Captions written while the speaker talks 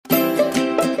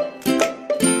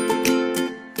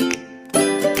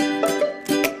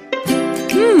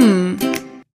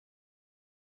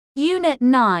Unit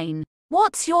 9.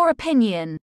 What's your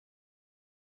opinion?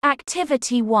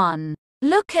 Activity 1.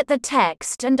 Look at the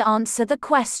text and answer the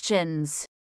questions.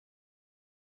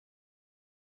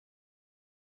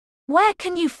 Where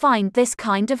can you find this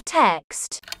kind of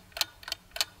text?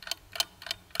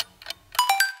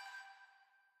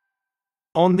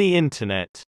 On the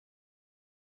internet.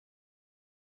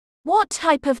 What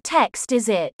type of text is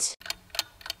it?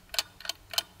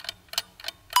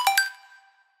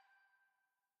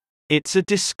 It's a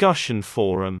discussion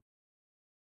forum.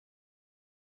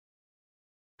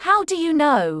 How do you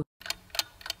know?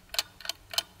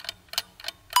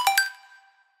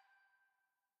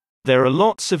 There are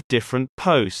lots of different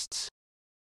posts.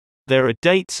 There are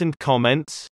dates and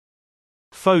comments,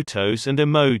 photos and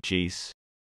emojis.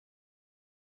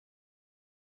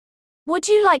 Would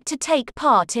you like to take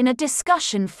part in a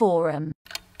discussion forum?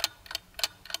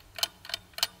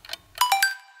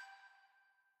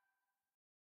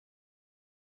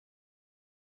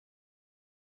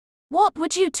 What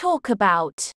would you talk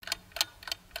about?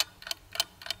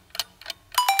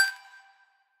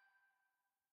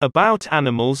 About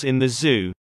animals in the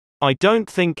zoo. I don't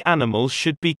think animals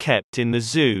should be kept in the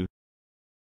zoo.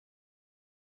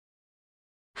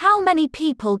 How many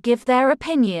people give their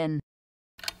opinion?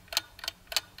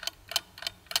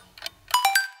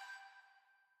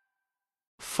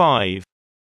 Five.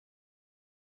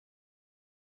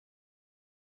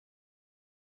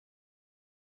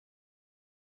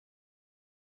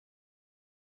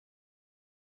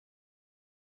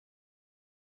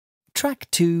 Track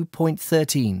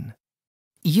 2.13.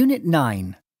 Unit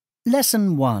 9.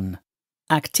 Lesson 1.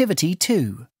 Activity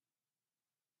 2.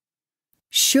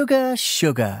 Sugar,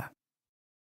 sugar.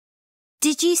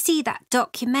 Did you see that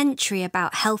documentary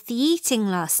about healthy eating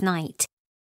last night?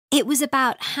 It was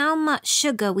about how much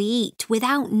sugar we eat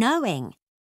without knowing.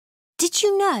 Did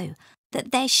you know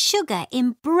that there's sugar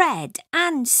in bread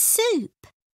and soup?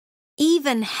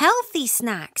 Even healthy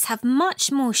snacks have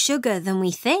much more sugar than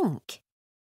we think.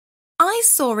 I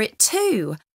saw it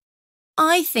too.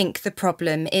 I think the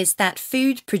problem is that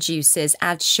food producers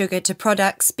add sugar to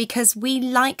products because we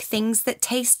like things that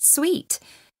taste sweet.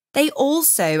 They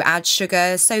also add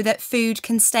sugar so that food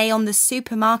can stay on the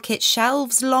supermarket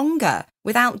shelves longer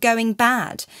without going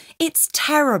bad. It's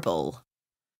terrible.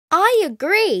 I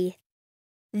agree.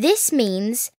 This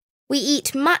means we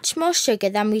eat much more sugar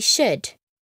than we should.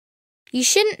 You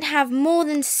shouldn't have more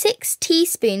than 6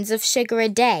 teaspoons of sugar a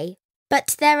day.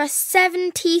 But there are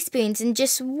 7 teaspoons in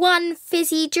just one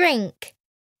fizzy drink.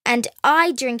 And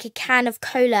I drink a can of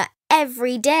cola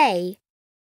every day.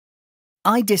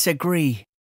 I disagree.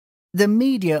 The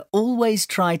media always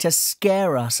try to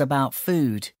scare us about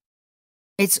food.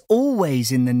 It's always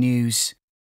in the news.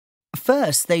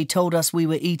 First, they told us we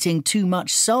were eating too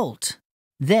much salt.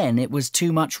 Then it was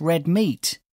too much red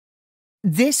meat.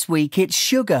 This week it's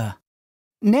sugar.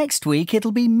 Next week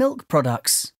it'll be milk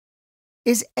products.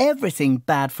 Is everything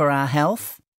bad for our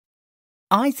health?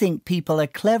 I think people are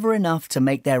clever enough to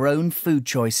make their own food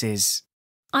choices.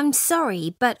 I'm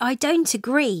sorry, but I don't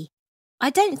agree. I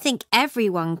don't think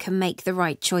everyone can make the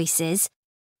right choices.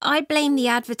 I blame the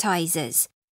advertisers.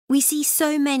 We see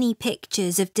so many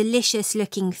pictures of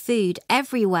delicious-looking food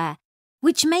everywhere,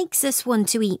 which makes us want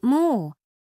to eat more.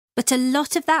 But a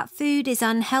lot of that food is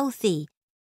unhealthy.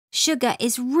 Sugar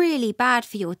is really bad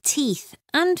for your teeth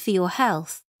and for your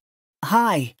health.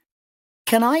 Hi.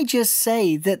 Can I just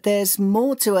say that there's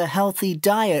more to a healthy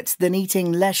diet than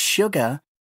eating less sugar?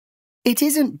 It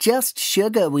isn't just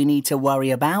sugar we need to worry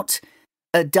about.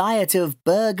 A diet of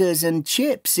burgers and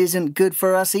chips isn't good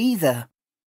for us either.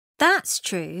 That's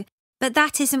true, but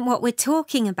that isn't what we're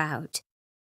talking about.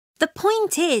 The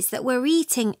point is that we're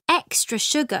eating extra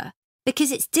sugar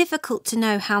because it's difficult to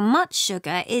know how much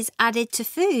sugar is added to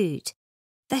food.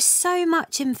 There's so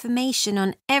much information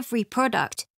on every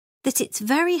product that it's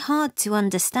very hard to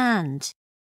understand.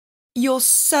 You're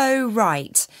so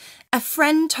right. A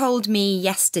friend told me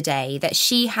yesterday that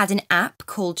she had an app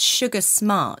called Sugar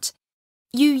Smart.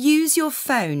 You use your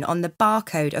phone on the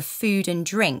barcode of food and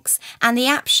drinks, and the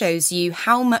app shows you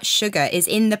how much sugar is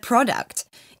in the product.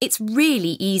 It's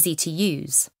really easy to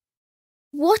use.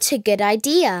 What a good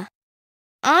idea.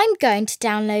 I'm going to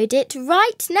download it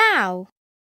right now.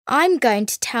 I'm going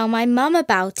to tell my mum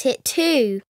about it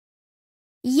too.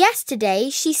 Yesterday,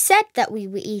 she said that we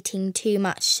were eating too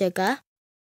much sugar.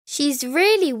 She's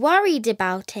really worried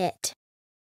about it.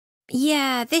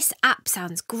 Yeah, this app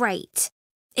sounds great.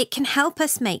 It can help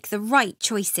us make the right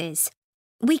choices.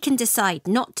 We can decide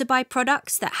not to buy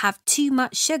products that have too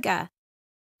much sugar.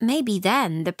 Maybe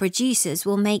then the producers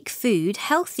will make food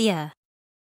healthier.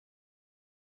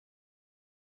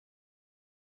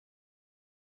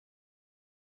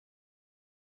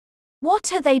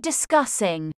 What are they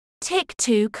discussing? Tick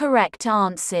 2 correct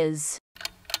answers.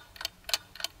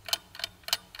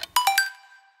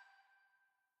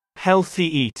 Healthy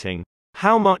eating.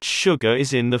 How much sugar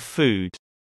is in the food?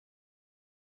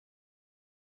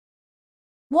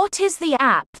 What is the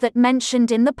app that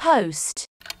mentioned in the post?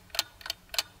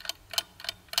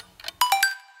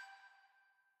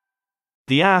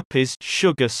 The app is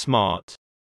Sugar Smart.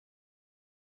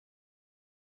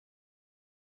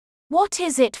 What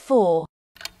is it for?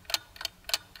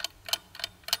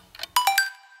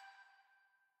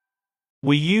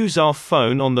 We use our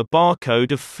phone on the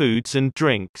barcode of foods and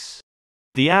drinks.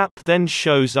 The app then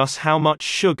shows us how much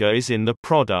sugar is in the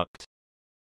product.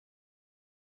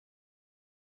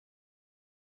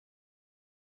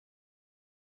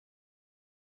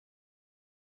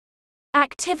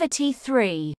 Activity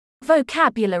 3.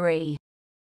 Vocabulary.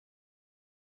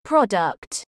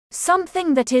 Product.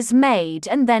 Something that is made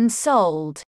and then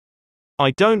sold.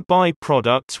 I don't buy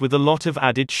products with a lot of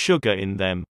added sugar in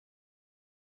them.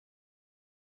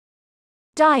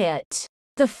 Diet.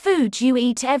 The food you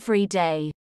eat every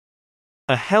day.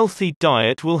 A healthy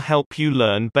diet will help you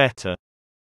learn better.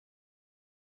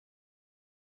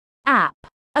 App.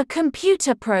 A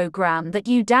computer program that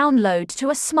you download to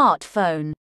a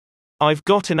smartphone. I've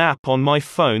got an app on my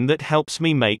phone that helps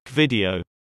me make video.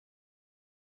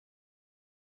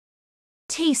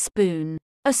 Teaspoon.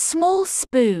 A small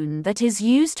spoon that is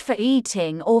used for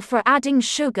eating or for adding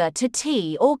sugar to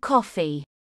tea or coffee.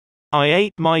 I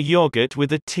ate my yogurt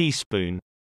with a teaspoon.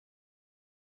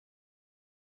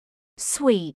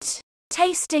 Sweet.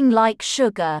 Tasting like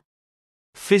sugar.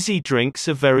 Fizzy drinks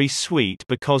are very sweet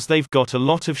because they've got a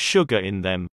lot of sugar in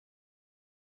them.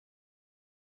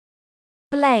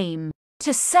 Blame.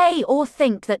 To say or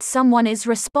think that someone is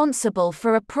responsible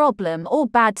for a problem or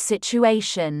bad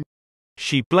situation.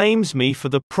 She blames me for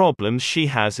the problems she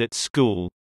has at school.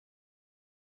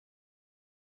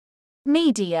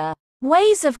 Media.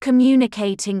 Ways of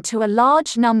communicating to a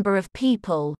large number of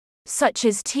people, such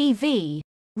as TV,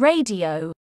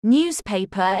 radio,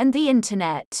 newspaper and the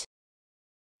internet.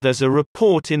 There's a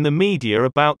report in the media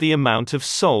about the amount of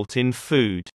salt in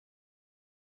food.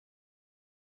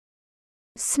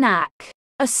 Snack.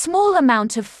 A small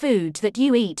amount of food that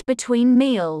you eat between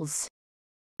meals.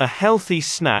 A healthy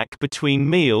snack between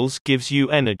meals gives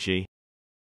you energy.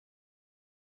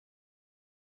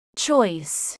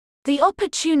 Choice. The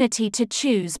opportunity to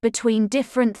choose between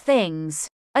different things,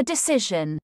 a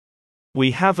decision.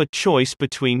 We have a choice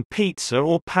between pizza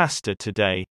or pasta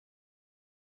today.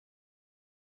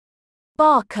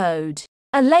 Barcode.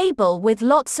 A label with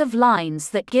lots of lines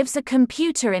that gives a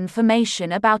computer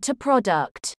information about a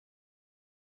product.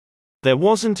 There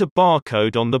wasn't a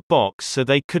barcode on the box, so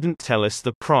they couldn't tell us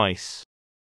the price.